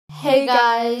Hey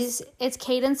guys, it's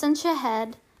Cadence and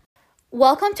Shahed.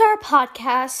 Welcome to our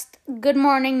podcast, Good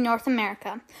Morning North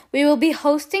America. We will be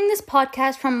hosting this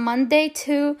podcast from Monday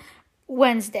to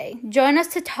Wednesday. Join us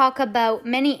to talk about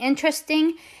many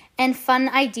interesting and fun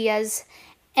ideas,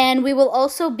 and we will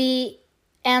also be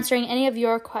answering any of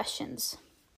your questions.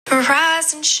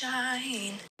 Rise and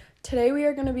shine. Today we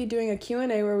are going to be doing a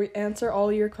Q&A where we answer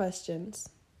all your questions.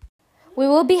 We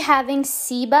will be having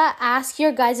Siba ask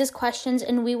your guys' questions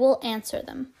and we will answer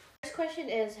them. First question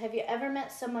is, have you ever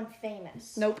met someone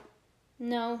famous? Nope.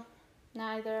 No,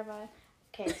 neither have I.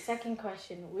 Okay, second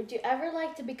question. Would you ever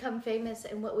like to become famous,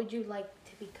 and what would you like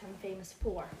to become famous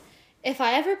for? If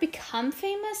I ever become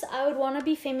famous, I would want to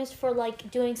be famous for,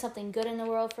 doing something good in the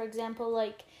world. For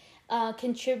example,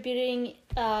 contributing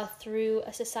through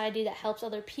a society that helps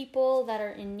other people that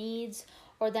are in needs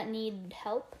or that need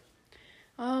help.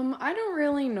 I don't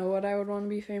really know what I would want to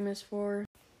be famous for.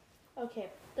 Okay,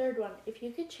 third one. If you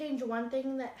could change one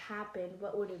thing that happened,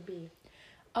 what would it be?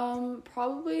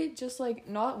 Probably just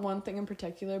not one thing in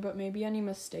particular, but maybe any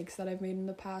mistakes that I've made in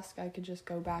the past, I could just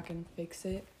go back and fix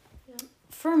it. Yeah.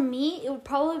 For me, it would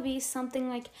probably be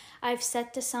something I've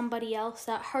said to somebody else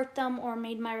that hurt them or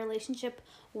made my relationship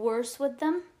worse with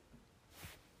them.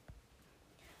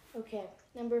 Okay,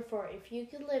 number 4. If you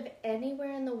could live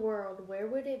anywhere in the world, where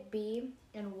would it be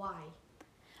and why?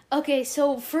 Okay,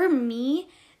 so for me,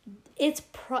 it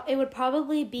would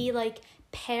probably be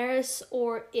Paris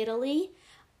or Italy.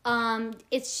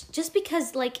 It's just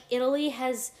because Italy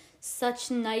has such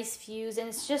nice views and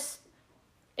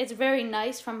it's very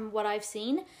nice from what I've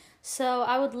seen. So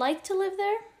I would like to live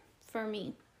there for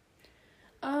me.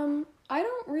 I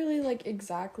don't really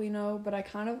exactly know, but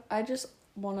I just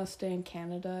want to stay in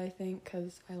Canada, I think,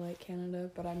 because I like Canada,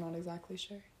 but I'm not exactly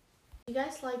sure. You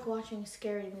guys like watching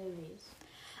scary movies?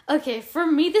 Okay, for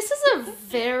me, this is a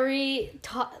very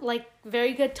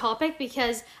good topic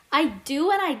because I do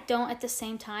and I don't at the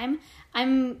same time.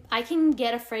 I can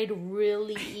get afraid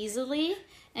really easily,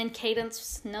 and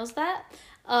Cadence knows that.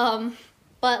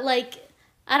 But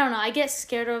I don't know, I get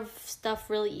scared of stuff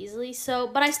really easily.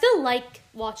 But I still like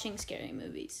watching scary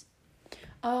movies.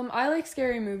 I like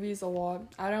scary movies a lot.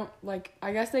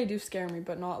 I guess they do scare me,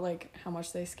 but not how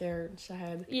much they scare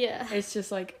Shahed. Yeah. It's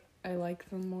just I like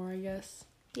them more, I guess.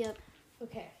 Yep.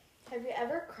 Okay. Have you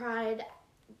ever cried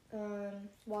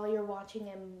while you're watching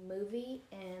a movie,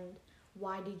 and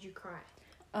why did you cry?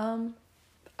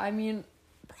 I mean,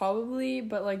 probably,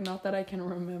 but not that I can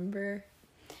remember.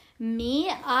 Me,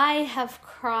 I have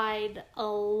cried a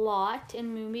lot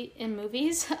in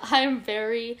movies. I'm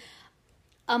very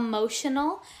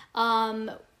emotional.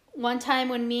 One time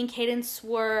when me and Cadence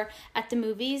were at the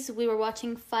movies, we were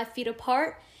watching 5 Feet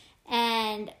Apart,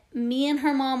 and me and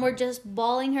her mom were just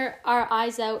bawling our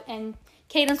eyes out, and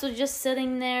Cadence was just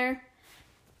sitting there,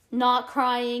 not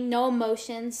crying, no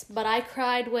emotions, but I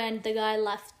cried when the guy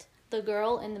left the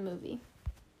girl in the movie.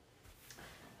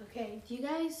 Okay, do you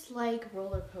guys like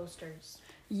roller coasters?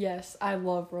 Yes, I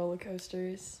love roller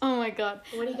coasters. Oh my god.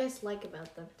 What do you guys like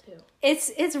about them too?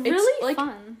 It's really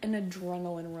fun. An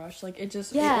adrenaline rush.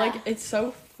 Yeah. It's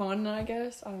so fun, I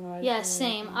guess. I don't know. Yeah,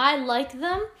 same. I like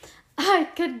them. I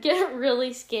could get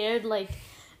really scared.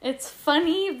 It's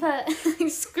funny, but I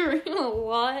scream a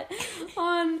lot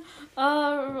on,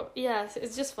 yeah,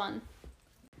 it's just fun.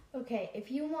 Okay,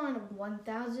 if you won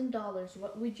 $1,000,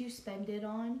 what would you spend it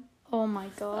on? Oh my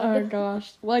god. Oh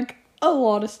gosh. A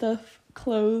lot of stuff.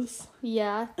 Clothes.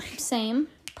 Yeah, same.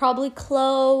 Probably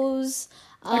clothes.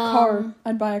 A car.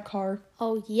 I'd buy a car.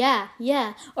 Oh, yeah.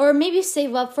 Or maybe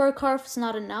save up for a car if it's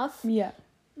not enough. Yeah.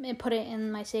 And put it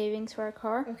in my savings for a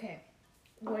car. Okay,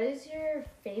 what is your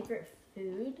favorite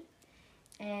food?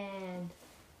 And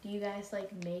do you guys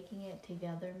like making it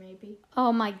together maybe?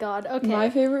 Oh my god, okay. My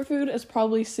favorite food is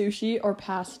probably sushi or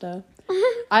pasta.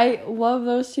 I love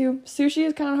those two. Sushi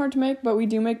is kind of hard to make, but we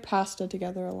do make pasta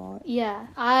together a lot. Yeah,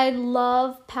 I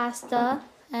love pasta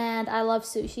and I love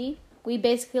sushi. We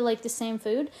basically like the same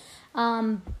food.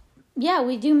 Yeah,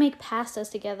 we do make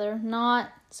pastas together,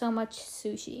 not so much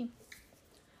sushi.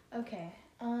 Okay,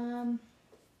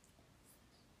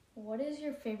 what is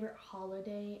your favorite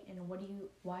holiday, and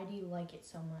why do you like it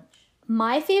so much?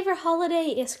 My favorite holiday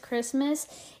is Christmas.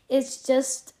 It's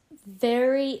just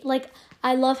very,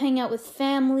 I love hanging out with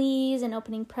families and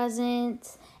opening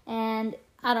presents, and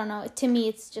I don't know, to me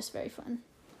it's just very fun.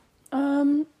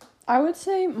 I would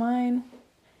say mine,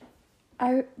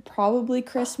 probably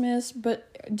Christmas, but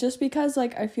just because,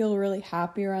 I feel really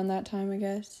happy around that time, I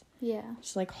guess. Yeah.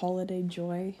 Just, holiday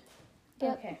joy.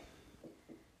 Yep. Okay.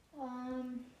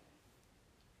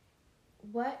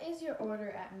 What is your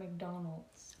order at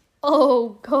McDonald's?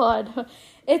 Oh God,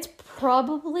 it's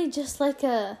probably just like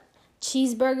a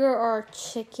cheeseburger or a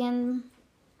chicken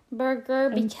burger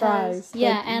And because fries.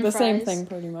 yeah, Like, and the fries. same thing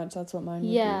pretty much. That's what mine would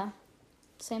Yeah,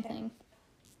 same thing.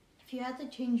 If you had to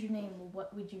change your name,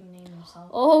 what would you name yourself?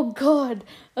 Oh God.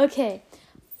 Okay,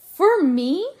 for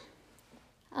me,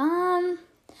 I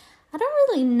don't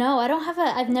really know.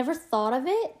 I've never thought of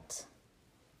it,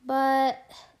 but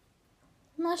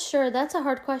I'm not sure. That's a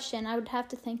hard question. I would have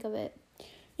to think of it. be.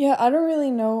 Yeah, I don't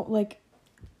really know, like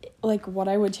what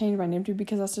I would change my name to,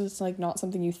 because that's just, like, not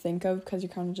something you think of, because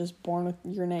you're kind of just born with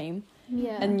your name.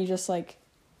 Yeah. And you just, like,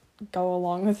 go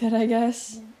along with it, I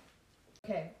guess.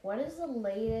 Okay, what is the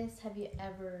latest have you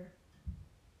ever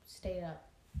stayed up?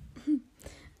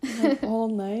 Like, all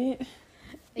night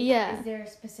Yeah. Is there a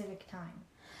specific time?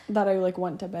 that I, like,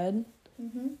 went to bed.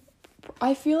 Mm-hmm.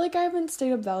 I feel like I haven't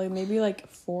stayed up that late. Maybe, like,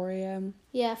 4 a.m.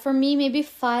 Yeah, for me, maybe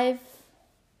 5,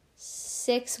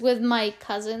 6 with my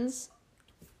cousins.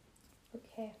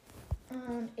 Okay.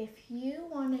 If you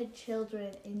wanted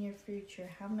children in your future,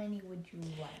 how many would you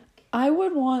like? I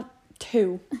would want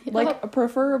 2. Like,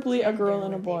 preferably a girl Gender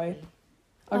and a would boy. they be?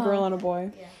 A girl and a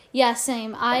boy. Yeah. Yeah,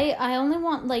 same. I only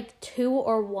want like 2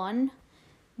 or 1,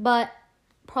 but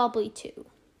probably 2.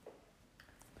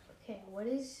 Okay, what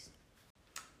is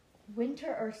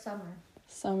winter or summer?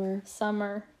 Summer.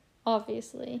 Summer,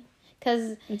 obviously.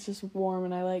 Because, It's just warm,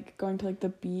 and I like going to, like, the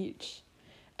beach.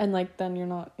 And, like, then you're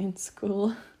not in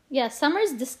school. yeah,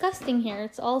 summer's disgusting here.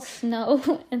 It's all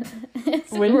snow and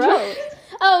it's Winter? gross.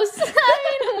 Oh, I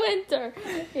mean winter.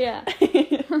 Yeah.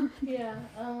 Yeah.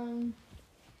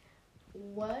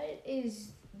 What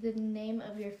is the name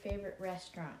of your favorite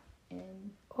restaurant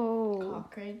in Oh.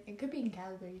 Cochrane? It could be in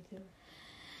Calgary too.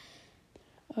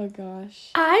 Oh,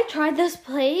 gosh. I tried this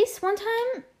place one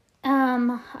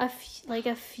time,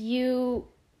 a few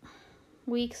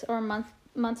weeks or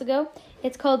months ago.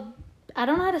 It's called, I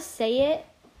don't know how to say it,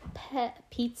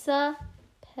 Pizza.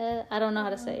 I don't know how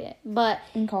to say it, but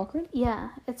In Cochrane? yeah,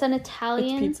 it's an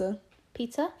Italian It's pizza.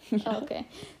 pizza. Oh, okay,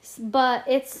 but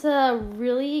it's a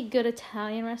really good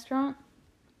Italian restaurant.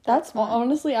 That's mine.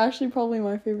 honestly actually probably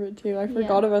my favorite too. I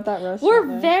forgot about that restaurant. We're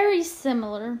though. very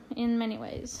similar in many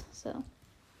ways. So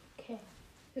Okay.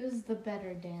 Who's the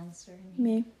better dancer? in here?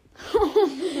 Me.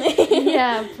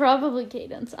 yeah, probably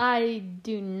Cadence. I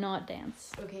do not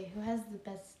dance. Okay, who has the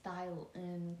best style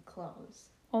in clothes?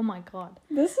 Oh my God.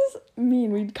 This is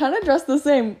mean. We kind of dress the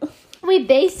same. We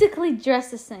basically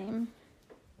dress the same.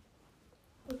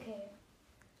 Okay.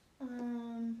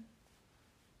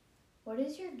 What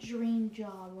is your dream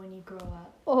job when you grow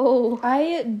up? Oh.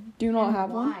 I do not And have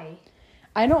one. why?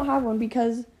 I don't have one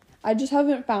because I just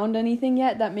haven't found anything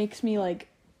yet that makes me like,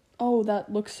 oh,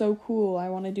 that looks so cool. I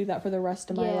want to do that for the rest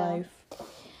of my Yeah. life.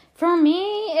 For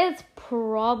me, it's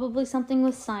probably something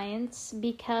with science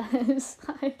because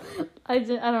I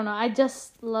don't know. I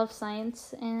just love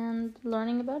science and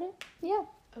learning about it. Yeah.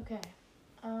 Okay.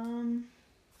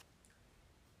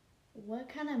 What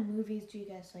kind of movies do you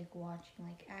guys like watching?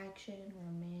 Like action,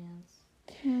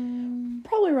 romance?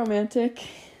 Probably romantic.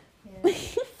 Yeah.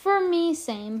 For me,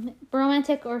 same.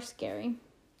 Romantic or scary.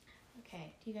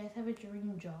 Okay. Do you guys have a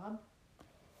dream job?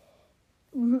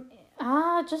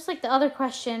 Just like the other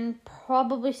question,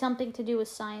 probably something to do with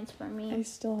science for I me.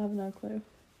 still have no clue.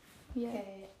 Yeah.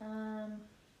 Okay.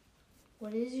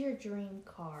 What is your dream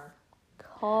car?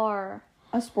 Car.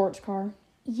 A sports car.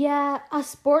 Yeah, a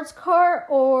sports car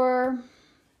or...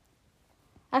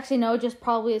 Actually, no, just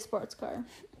probably a sports car.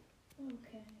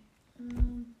 Okay.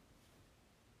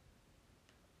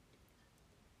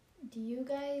 Do you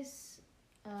guys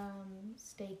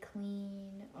stay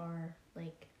clean or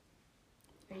like?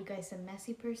 Are you guys a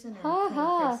messy person or a clean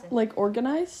Ha-ha. person? Like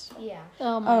organized? Yeah.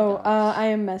 Oh my Oh, gosh. I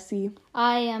am messy.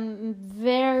 I am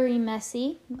very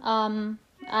messy. I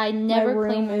My never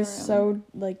clean room my is room. so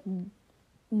like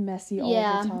messy all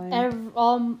the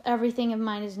time. Everything of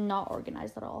mine is not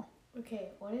organized at all. Okay.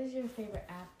 What is your favorite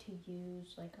app to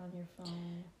use, like on your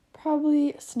phone?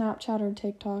 Probably Snapchat or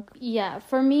TikTok. Yeah,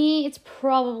 for me, it's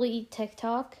probably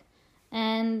TikTok,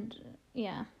 and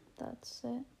yeah, that's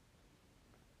it.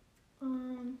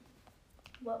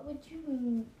 What would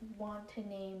you want to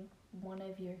name one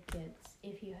of your kids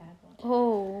if you had one?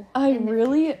 Oh, I In the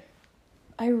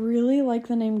really like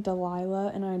the name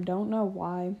Delilah, and I don't know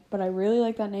why, but I really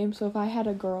like that name. So if I had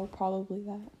a girl, probably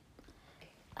that.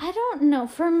 I don't know.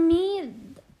 For me,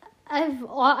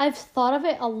 I've thought of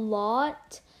it a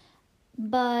lot,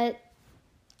 but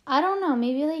I don't know.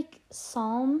 Maybe like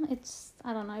Psalm.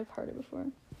 I don't know. I've heard it before.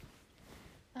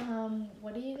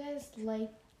 What do you guys like?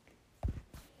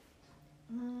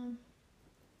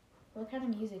 What kind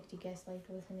of music do you guys like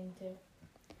listening to?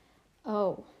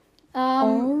 Oh.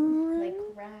 Like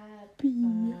rap,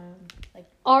 like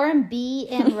R&B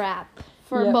and rap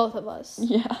for Yep. both of us.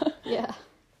 Yeah. Yeah.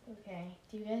 okay.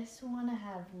 Do you guys want to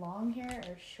have long hair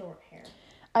or short hair?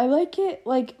 I like it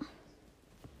like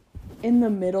in the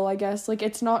middle, I guess. Like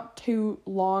it's not too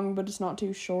long, but it's not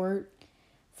too short.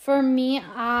 For me,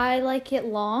 I like it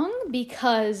long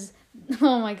because,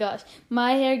 oh my gosh,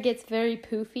 my hair gets very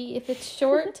poofy if it's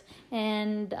short,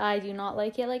 and I do not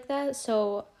like it like that,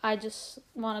 so I just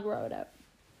want to grow it out.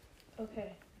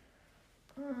 Okay.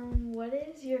 What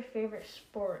is your favorite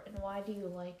sport and why do you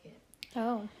like it?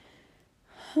 Oh.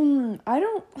 I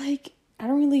don't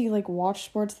really like watch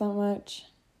sports that much.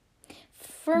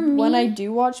 For me, When I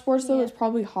do watch sports though, Yeah. it's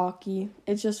probably hockey.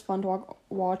 It's just fun to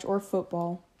watch or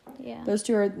football. yeah. Those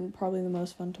two are probably the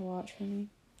most fun to watch for me.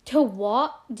 To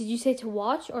watch, did you say to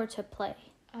watch or to play?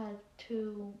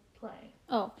 To play.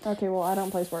 Oh. Okay, well, I don't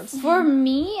play sports. For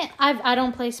me, I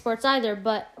don't play sports either,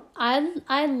 but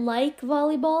I like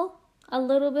volleyball a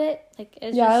little bit. Like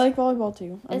it's Yeah, just, I like volleyball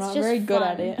too. I'm it's not just very good fun.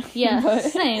 at it. Yeah, but-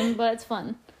 same, but it's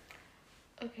fun.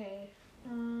 Okay.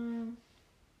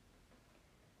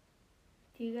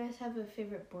 Do you guys have a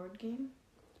favorite board game?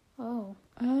 Oh.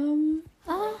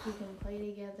 Like you can play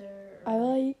together? I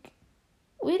like.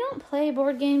 We don't play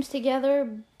board games together,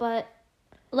 but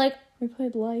like We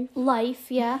played Life.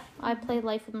 Life, yeah. I play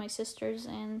Life with my sisters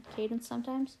and Cadence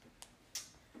sometimes.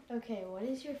 Okay, what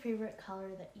is your favorite color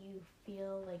that you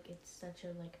feel like it's such a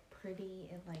like pretty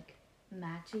and like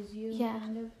matches you Yeah.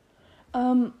 kind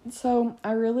of? So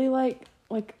I really like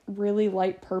really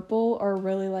light purple or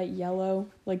really light yellow,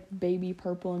 like baby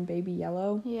purple and baby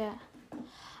yellow. Yeah.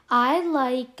 I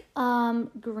like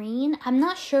green. I'm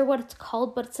not sure what it's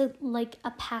called, but it's like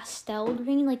a pastel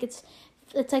green. Like it's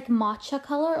like matcha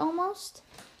color almost.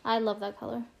 I love that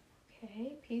color.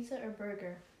 Okay, pizza or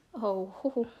burger?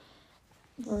 Oh.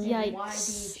 And Yikes. why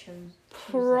do you choose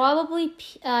Probably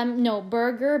no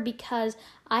burger because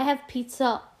I have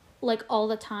pizza like all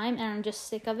the time and I'm just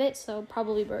sick of it, so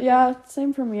probably burger. Yeah,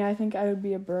 same for me. I think I would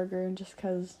be a burger just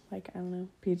because, like, I don't know,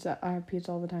 pizza. I have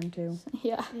pizza all the time too.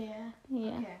 Yeah. that? Yeah.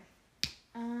 Yeah.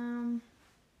 Okay.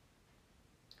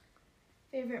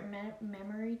 Favorite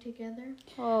memory together?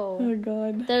 Oh. Oh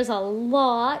God. There's a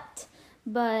lot,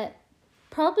 but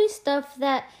probably stuff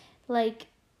that like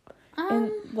And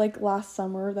like last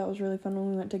summer, that was really fun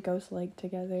when we went to Ghost Lake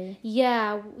together.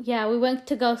 yeah, we went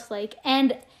to Ghost Lake,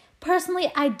 and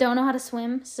personally I don't know how to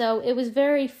swim, so it was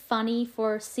very funny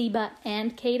for Seba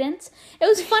and Cadence. It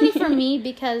was funny for me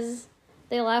because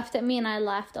they laughed at me and I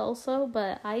laughed also,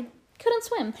 but I couldn't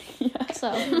swim. Yeah.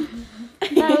 So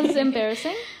that was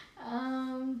embarrassing.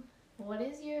 What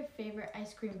is your favorite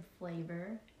ice cream flavor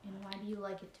and why do you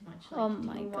like it too much? Like, Oh do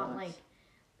my you want gosh.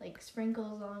 like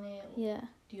sprinkles on it? Yeah.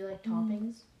 Do you like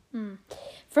toppings?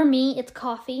 For me, it's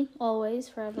coffee, always,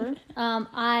 forever.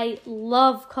 I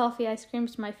love coffee ice cream.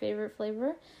 It's my favorite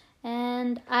flavor.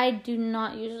 And I do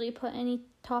not usually put any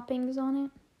toppings on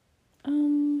it.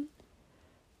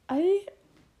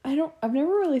 I've never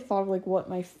really thought of like what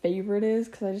my favorite is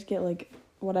because I just get like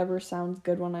whatever sounds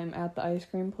good when I'm at the ice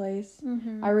cream place.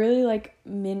 Mm-hmm. I really like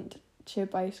mint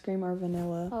chip ice cream or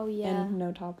vanilla. Oh, yeah. And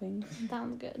no toppings. That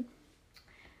one's good.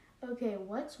 Okay,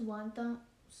 what's one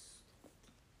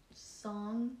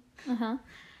song Uh-huh.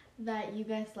 that you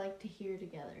guys like to hear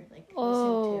together? Like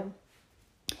Oh. listen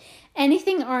to?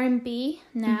 Anything R&B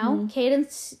now. Mhm.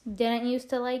 Cadence didn't used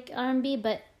to like R&B,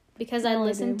 but because I Now I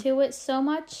listen do. to it so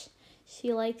much,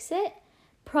 she likes it.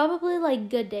 Probably like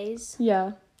Good Days.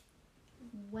 Yeah.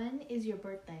 When is your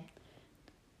birthday?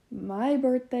 My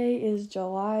birthday is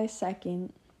July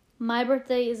 2nd. My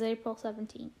birthday is April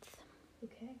 17th.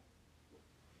 Okay.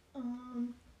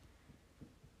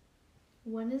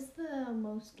 When is the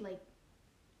most like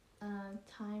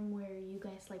time where you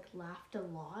guys like laughed a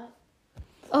lot?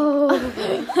 Oh,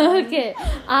 okay.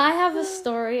 I have a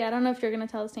story. I don't know if you're going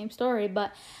to tell the same story,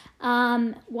 but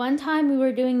one time we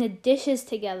were doing the dishes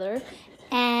together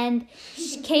and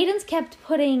Cadence kept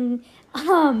putting,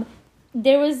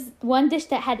 there was one dish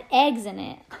that had eggs in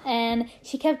it and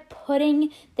she kept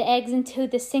putting the eggs into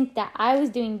the sink that I was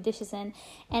doing dishes in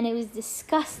and it was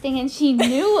disgusting and she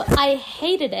knew I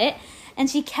hated it and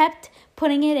she kept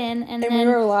putting it in and And then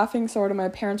we were laughing sort of. My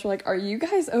parents were like, "Are you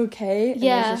guys okay?" And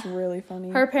Yeah. it was just really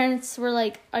funny. her parents were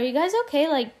like, "Are you guys okay?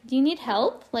 Like, do you need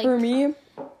help? Like, For me,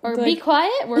 or like- be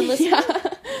quiet. We're listening."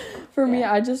 yeah. For me,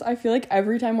 I feel like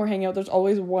every time we're hanging out, there's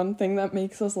always one thing that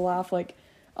makes us laugh like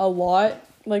a lot.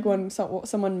 Like when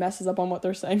someone messes up on what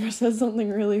they're saying or says something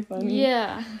really funny.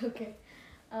 Yeah. Okay.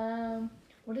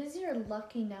 What is your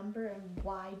lucky number and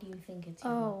why do you think it's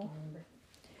your Oh. lucky number?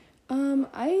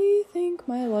 I think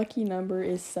my lucky number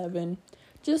is 7.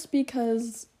 Just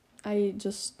because I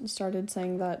just started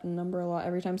saying that number a lot.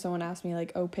 Every time someone asked me,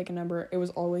 like, oh, pick a number, it was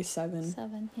always 7.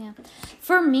 7, yeah.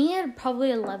 For me,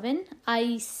 probably 11.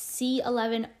 I see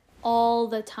 11 all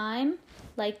the time.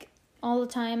 Like, all the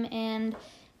time. And,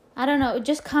 I don't know, it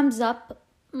just comes up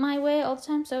my way all the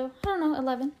time. So, I don't know,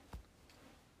 11.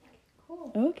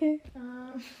 Cool. Okay.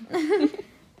 Let's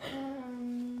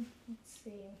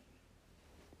see.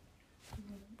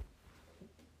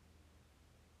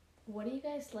 What do you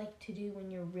guys like to do when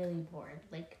you're really bored?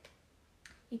 Like,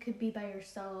 you could be by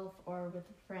yourself or with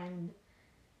a friend.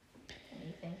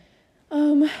 Anything.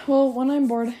 Well, when I'm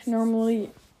bored,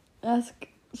 normally ask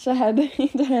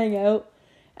Shahad to hang out,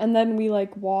 and then we,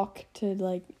 like, walk to,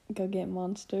 like, go get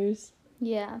monsters.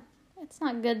 Yeah. It's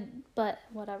not good, but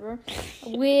whatever.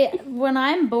 When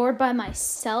I'm bored by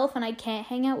myself and I can't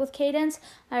hang out with Cadence,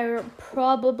 I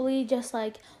probably just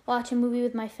like watch a movie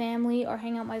with my family or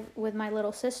hang out with my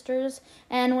little sisters.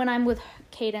 And when I'm with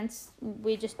Cadence,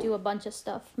 we just do a bunch of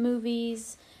stuff,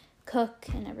 movies, cook,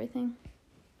 and everything.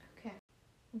 Okay.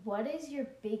 What is your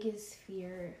biggest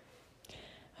fear?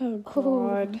 Oh,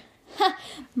 God.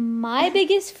 My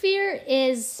biggest fear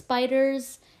is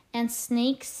spiders and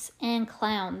snakes and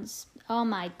clowns. Oh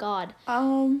my God.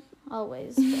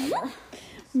 Always. Forever.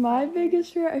 My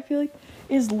biggest fear, I feel like,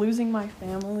 is losing my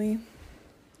family.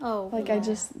 Oh, Like, yeah.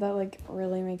 that, like,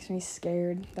 really makes me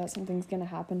scared that something's gonna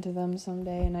happen to them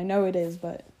someday. And I know it is,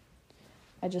 but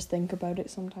I just think about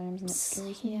it sometimes and it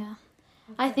scares me. Yeah.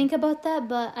 I think about that,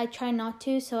 but I try not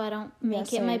to so I don't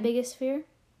make it my same. biggest fear.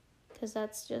 Because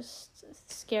that's just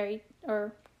scary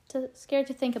or scared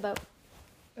to think about.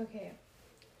 Okay.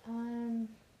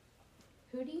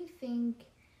 Who do you think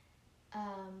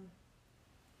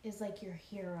is like your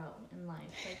hero in life?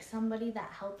 Like somebody that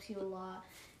helps you a lot,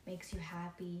 makes you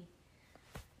happy.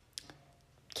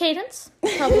 Cadence,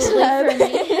 probably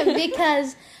for me,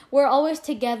 because we're always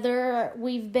together.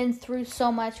 We've been through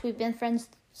so much. We've been friends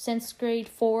since grade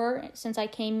 4, since I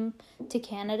came to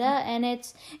Canada, and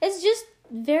it's just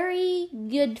very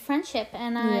good friendship.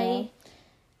 And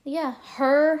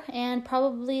her and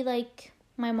probably like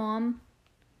my mom.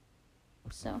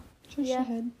 So Just yeah.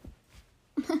 Shahad.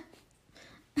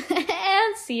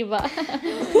 And Siba.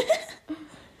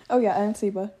 Oh, yeah, and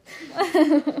Siba.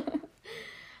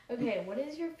 Okay, what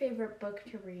is your favorite book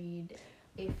to read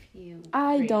if you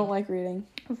I read? don't like reading.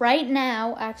 Right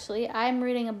now, actually, I'm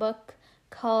reading a book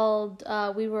called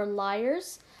We Were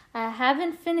Liars. I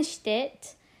haven't finished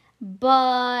it,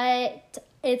 but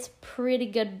it's a pretty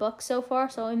good book so far,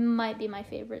 so it might be my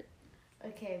favorite.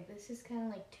 Okay, this is kind of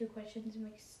like 2 questions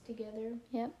mixed together.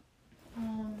 Yep.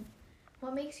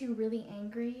 What makes you really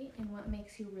angry and what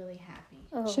makes you really happy?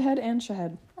 Oh, Shahad and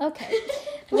Shahad. okay.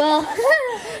 Well,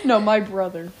 No, my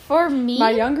brother. for me, My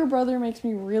younger brother makes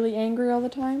me really angry all the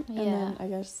time. And Yeah. then I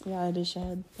guess, yeah, it is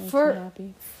Shahad. Makes For- me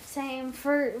happy. same.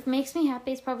 For makes me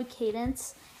happy is probably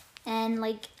Cadence, and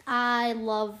like I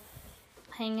love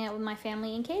hanging out with my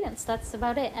family in Cadence. That's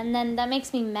about it. And then that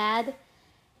makes me mad.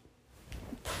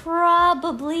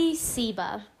 Probably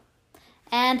Siba,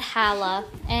 and Hala,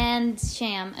 and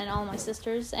Sham, and all my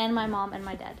sisters, and my mom and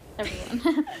my dad.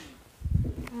 Everyone.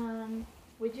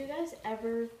 Would you guys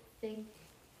ever think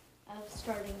of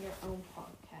starting your own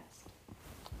podcast?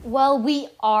 Well, we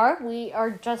are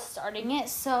just starting it.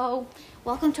 So,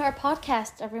 welcome to our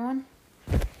podcast, everyone.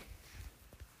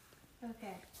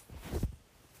 Okay.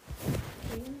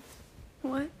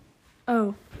 What?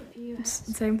 Oh, If you have,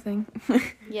 same thing.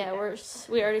 Yeah,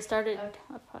 we already started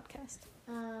a podcast.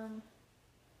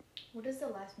 what is the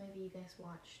last movie you guys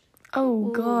watched? Oh,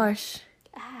 Ooh. gosh.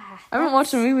 Ah, I haven't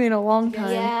watched a movie in a long You guys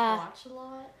time. Yeah. watch a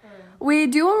lot? Or? We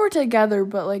do when we're together,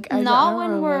 but, like, I not don't when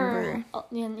remember.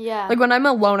 we're yeah. Like, when I'm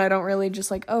alone, I don't really just,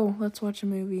 like, oh, let's watch a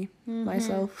movie Mhm.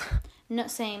 myself. No,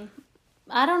 same.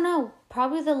 I don't know.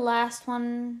 Probably the last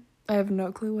one. I have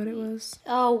no clue what it was.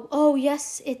 Oh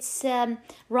yes, it's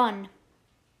Run.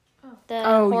 Oh. The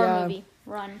Oh, horror yeah. movie.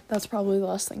 Run. That's probably the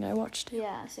last thing I watched.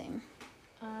 Yeah, same.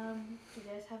 Do you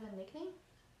guys have a nickname?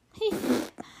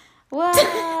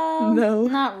 Well, No.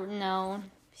 no.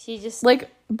 She just Like,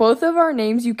 both of our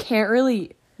names, you can't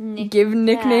really give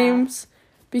nicknames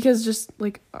because just,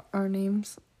 like, our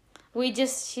names. She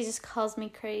just calls me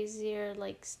crazy or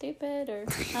like stupid or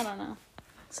I don't know.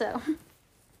 So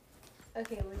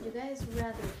Okay, would you guys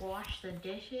rather wash the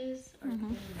dishes or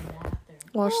clean the bathroom?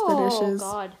 Wash the dishes.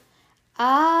 Oh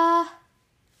God.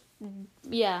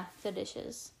 Yeah, the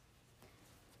dishes.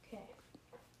 Okay.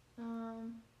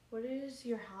 What is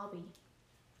your hobby?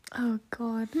 Oh,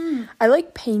 God. I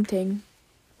like painting.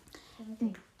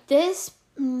 Anything? This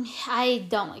I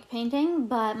don't like painting,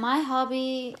 but my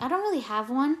hobby, I don't really have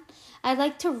one. I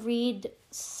like to read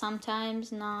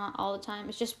sometimes, not all the time.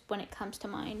 It's just when it comes to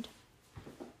mind.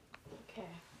 Okay.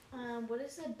 What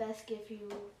is the best gift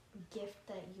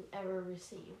that you ever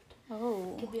received?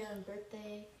 Oh. It could be on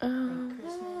birthday, like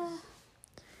Christmas.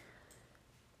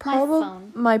 My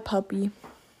phone. My puppy.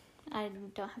 I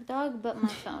don't have a dog, but my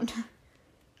phone.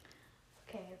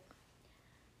 Okay.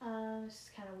 This is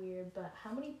kind of weird, but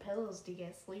how many pillows do you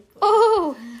guys sleep with?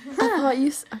 Oh! I thought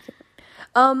you. Okay.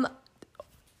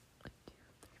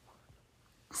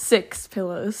 6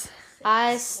 pillows.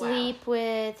 I sleep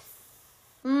with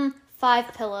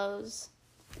 5 pillows.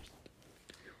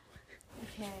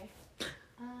 Okay.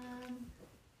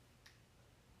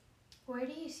 Where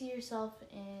do you see yourself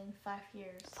in 5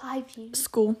 years? 5 years.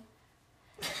 School.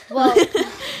 Well,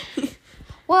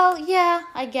 well, yeah,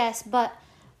 I guess, but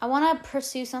I want to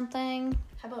pursue something.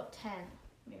 How about 10,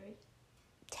 maybe?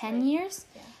 10 Like, years?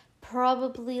 yeah.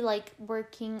 Probably like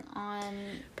working on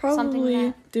something Probably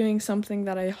that, doing something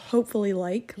that I hopefully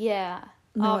like. yeah,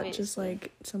 Not obviously. just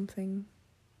like something.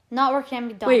 Not working at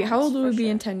McDonald's. Wait, how old will for we be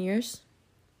sure. in 10 years?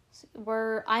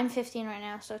 I'm 15 right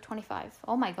now, so 25.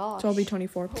 Oh my gosh. So I'll be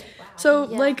 24. Oh, wow. So,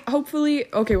 Yeah. like, hopefully,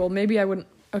 okay, well, maybe I wouldn't,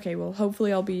 okay, well,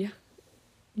 hopefully I'll be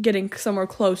getting somewhere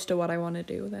close to what I want to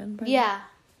do then. by then. Yeah.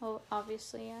 Well,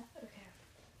 obviously, yeah. Okay.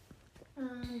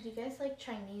 Do you guys like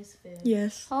Chinese food?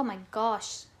 Yes, Oh my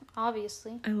gosh.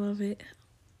 Obviously. I love it.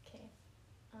 Okay.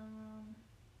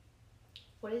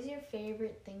 What is your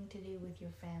favorite thing to do with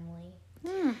your family?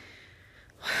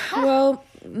 Well,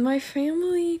 my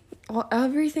family,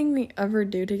 everything we ever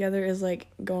do together is, like,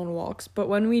 go on walks. But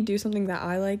when we do something that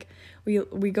I like,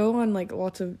 we go on, like,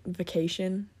 lots of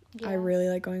vacation. I Yeah. really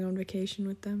like going on vacation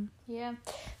with them. Yeah.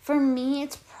 For me,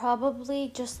 it's probably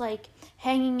just like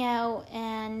hanging out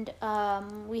and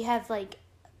we have like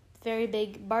very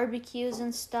big barbecues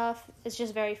and stuff. It's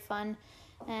just very fun.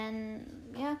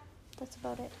 And yeah, that's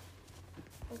about it.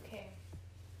 Okay.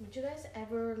 Would you guys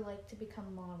ever like to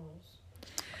become models?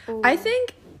 I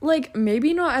think, like,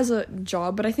 maybe not as a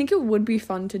job, but I think it would be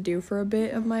fun to do for a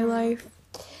bit of my life.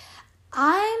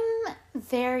 I'm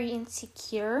very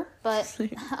insecure, but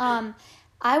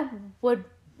I would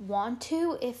want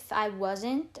to if I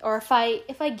wasn't, or if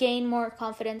I gain more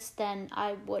confidence, then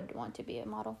I would want to be a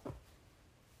model.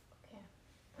 Okay.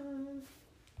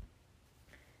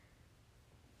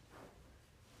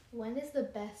 When is the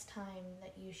best time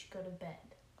that you should go to bed?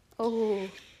 Oh.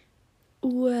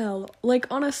 Well, like,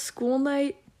 on a school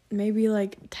night, maybe,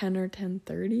 like, 10 or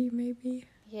 10:30, maybe.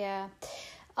 Yeah.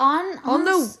 On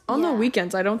the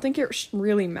weekends, I don't think it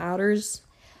really matters.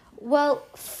 Well,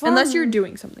 Unless you're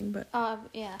doing something, but...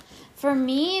 yeah. For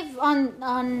me,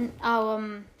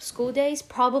 on school days,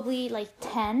 probably like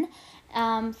 10.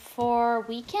 For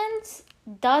weekends,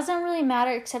 doesn't really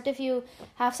matter except if you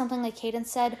have something like Kaden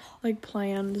said. like,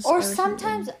 plans. Or something.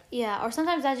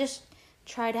 sometimes I just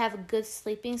try to have a good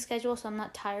sleeping schedule so I'm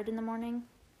not tired in the morning.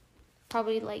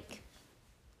 Probably like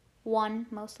 1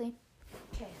 mostly.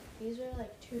 Okay, these are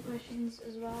like 2 questions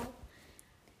as well.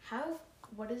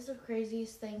 What is the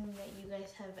craziest thing that you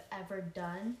guys have ever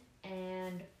done?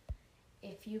 And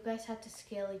if you guys had to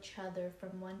scale each other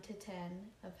from 1 to 10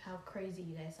 of how crazy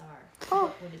you guys are,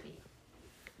 what would it be?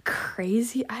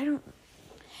 Crazy? I don't...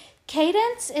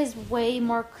 Cadence is way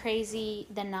more crazy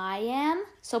than I am,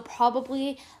 so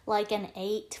probably like an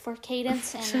 8 for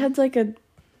Cadence. She had, like, a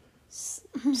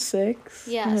 6?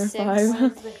 Yeah, or 6. 5. What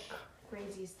is the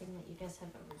craziest thing that you guys have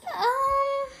ever done?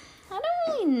 I don't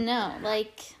really know.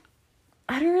 Like,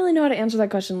 I don't really know how to answer that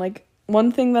question. Like,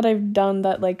 one thing that I've done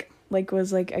that, like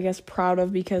was, like, I guess proud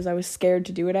of because I was scared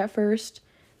to do it at first,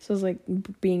 so it was, like,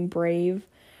 being brave,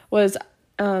 was,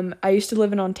 I used to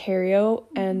live in Ontario,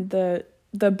 and the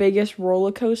biggest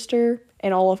roller coaster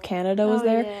in all of Canada was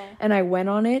there, yeah. and I went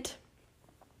on it,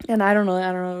 and I don't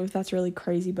know if that's really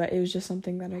crazy, but it was just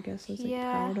something that I guess I was, like,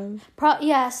 Yeah. proud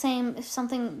of. Same. It's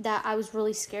something that I was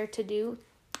really scared to do,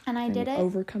 and I did it.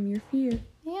 Overcome your fear.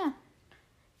 Yeah.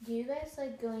 Do you guys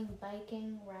like going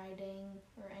biking, riding,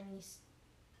 or any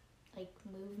like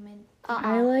movement?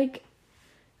 I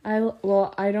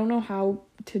don't know how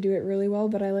to do it really well,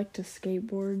 but I like to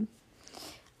skateboard.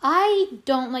 I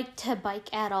don't like to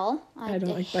bike at all. I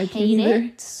don't like biking hate either.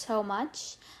 it so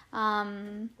much.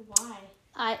 Why?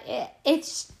 I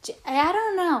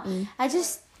don't know. I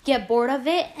just get bored of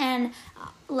it, and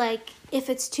like if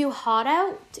it's too hot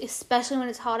out, especially when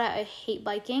it's hot out, I hate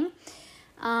biking.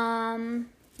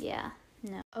 Yeah,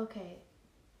 no. Okay.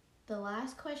 The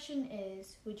last question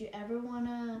is, would you ever want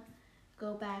to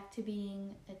go back to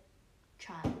being a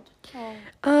child?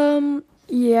 Oh.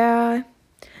 Yeah.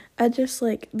 I just,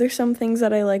 like, there's some things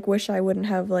that I, like, wish I wouldn't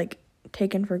have, like,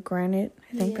 taken for granted.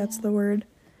 I think that's the word.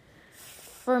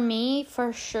 For me,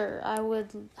 for sure, I would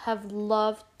have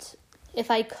loved, if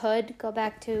I could, go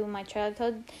back to my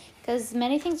childhood, because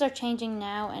many things are changing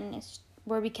now, and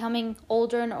we're becoming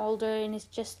older and older, and it's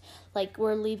just like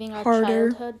we're leaving our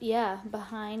Harder. childhood,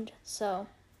 behind. So,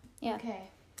 yeah. Okay.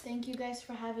 Thank you guys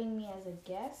for having me as a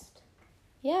guest.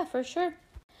 Yeah, for sure.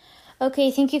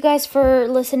 Okay, thank you guys for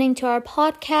listening to our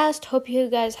podcast. Hope you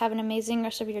guys have an amazing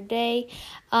rest of your day.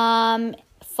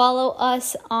 Follow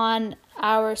us on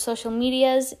our social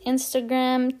medias,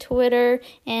 Instagram, Twitter,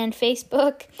 and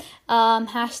Facebook.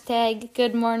 Hashtag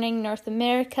Good Morning North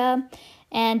America.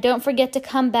 And don't forget to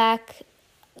come back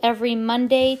every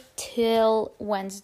Monday till Wednesday.